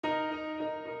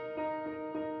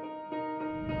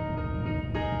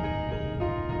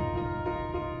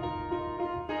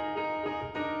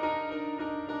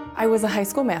I was a high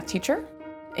school math teacher,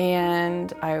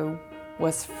 and I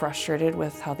was frustrated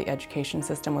with how the education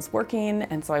system was working,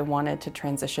 and so I wanted to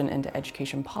transition into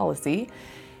education policy.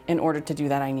 In order to do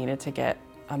that, I needed to get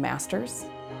a master's.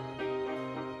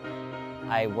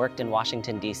 I worked in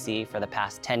Washington, D.C. for the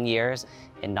past 10 years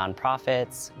in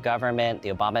nonprofits, government, the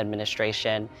Obama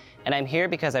administration, and I'm here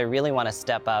because I really want to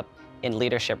step up in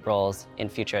leadership roles in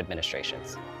future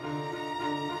administrations.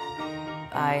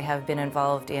 I have been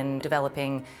involved in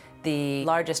developing the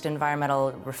largest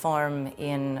environmental reform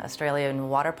in Australian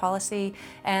water policy,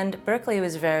 and Berkeley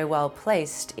was very well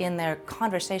placed in their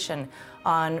conversation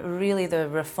on really the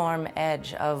reform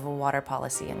edge of water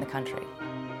policy in the country.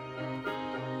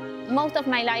 Most of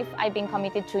my life, I've been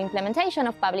committed to implementation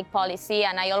of public policy,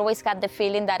 and I always had the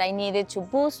feeling that I needed to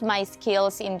boost my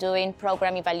skills in doing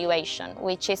program evaluation,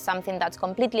 which is something that's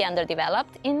completely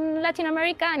underdeveloped in Latin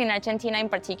America and in Argentina in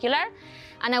particular.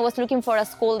 And I was looking for a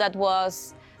school that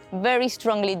was very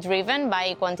strongly driven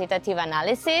by quantitative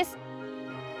analysis.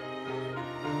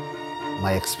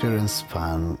 My experience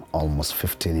spanned almost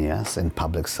 15 years in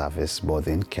public service, both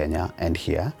in Kenya and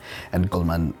here. And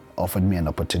Goldman offered me an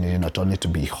opportunity not only to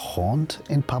be honed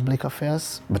in public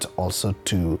affairs, but also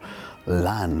to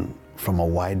learn from a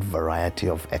wide variety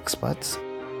of experts.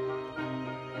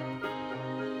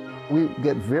 We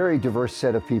get very diverse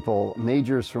set of people,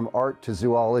 majors from art to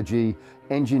zoology,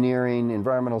 engineering,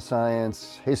 environmental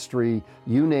science, history,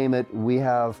 you name it, we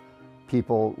have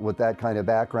people with that kind of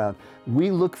background. We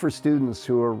look for students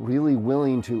who are really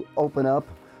willing to open up,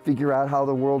 figure out how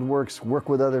the world works, work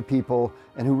with other people,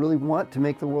 and who really want to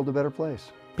make the world a better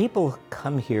place. People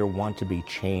come here want to be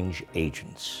change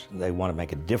agents. They want to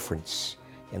make a difference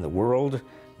in the world.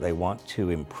 They want to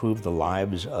improve the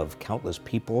lives of countless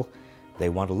people. They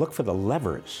want to look for the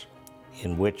levers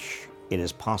in which it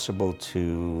is possible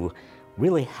to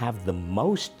really have the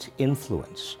most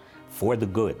influence for the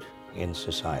good in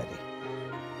society.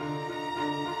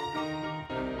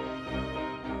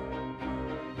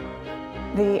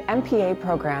 The MPA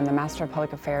program, the Master of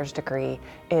Public Affairs degree,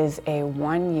 is a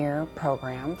one-year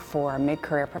program for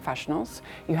mid-career professionals.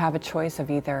 You have a choice of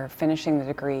either finishing the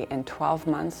degree in 12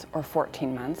 months or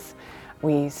 14 months.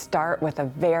 We start with a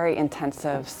very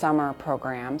intensive summer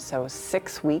program, so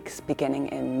 6 weeks beginning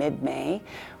in mid-May,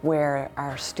 where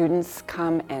our students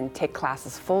come and take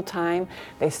classes full-time.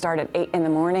 They start at 8 in the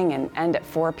morning and end at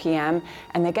 4 p.m.,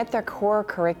 and they get their core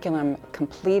curriculum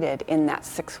completed in that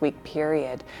 6-week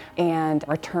period and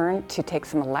return to take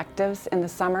some electives in the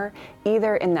summer,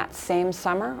 either in that same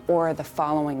summer or the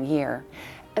following year.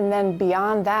 And then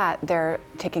beyond that, they're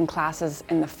taking classes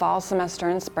in the fall semester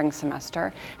and spring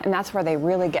semester, and that's where they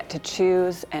really get to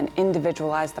choose and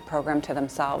individualize the program to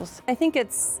themselves. I think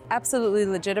it's absolutely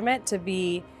legitimate to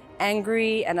be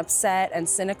angry and upset and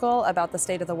cynical about the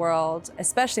state of the world,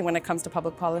 especially when it comes to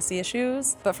public policy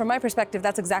issues. But from my perspective,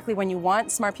 that's exactly when you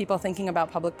want smart people thinking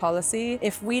about public policy.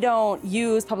 If we don't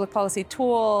use public policy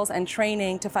tools and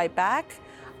training to fight back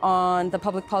on the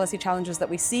public policy challenges that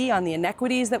we see, on the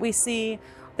inequities that we see,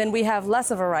 then we have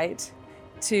less of a right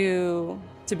to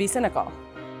be cynical.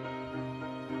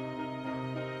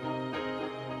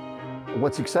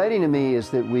 What's exciting to me is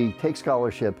that we take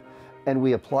scholarship and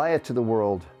we apply it to the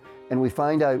world, and we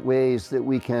find out ways that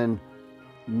we can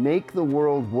make the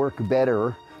world work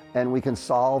better, and we can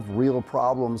solve real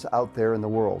problems out there in the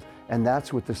world. And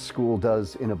that's what the school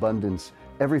does in abundance.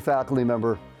 Every faculty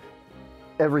member,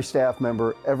 every staff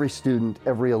member, every student,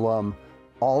 every alum,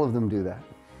 all of them do that.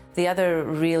 The other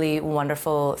really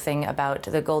wonderful thing about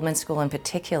the Goldman School in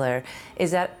particular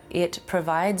is that it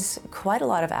provides quite a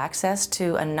lot of access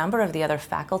to a number of the other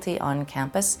faculty on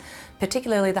campus,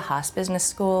 particularly the Haas Business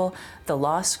School, the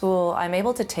law school. I'm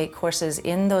able to take courses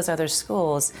in those other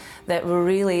schools that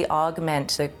really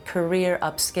augment the career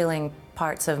upskilling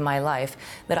parts of my life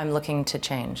that I'm looking to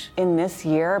change. In this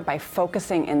year, by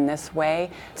focusing in this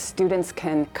way, students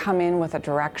can come in with a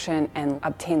direction and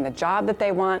obtain the job that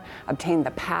they want, obtain the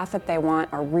path that they want,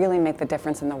 or really make the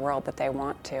difference in the world that they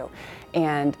want to.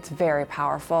 And it's very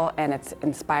powerful, and it's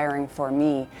inspiring for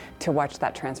me to watch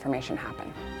that transformation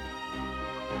happen.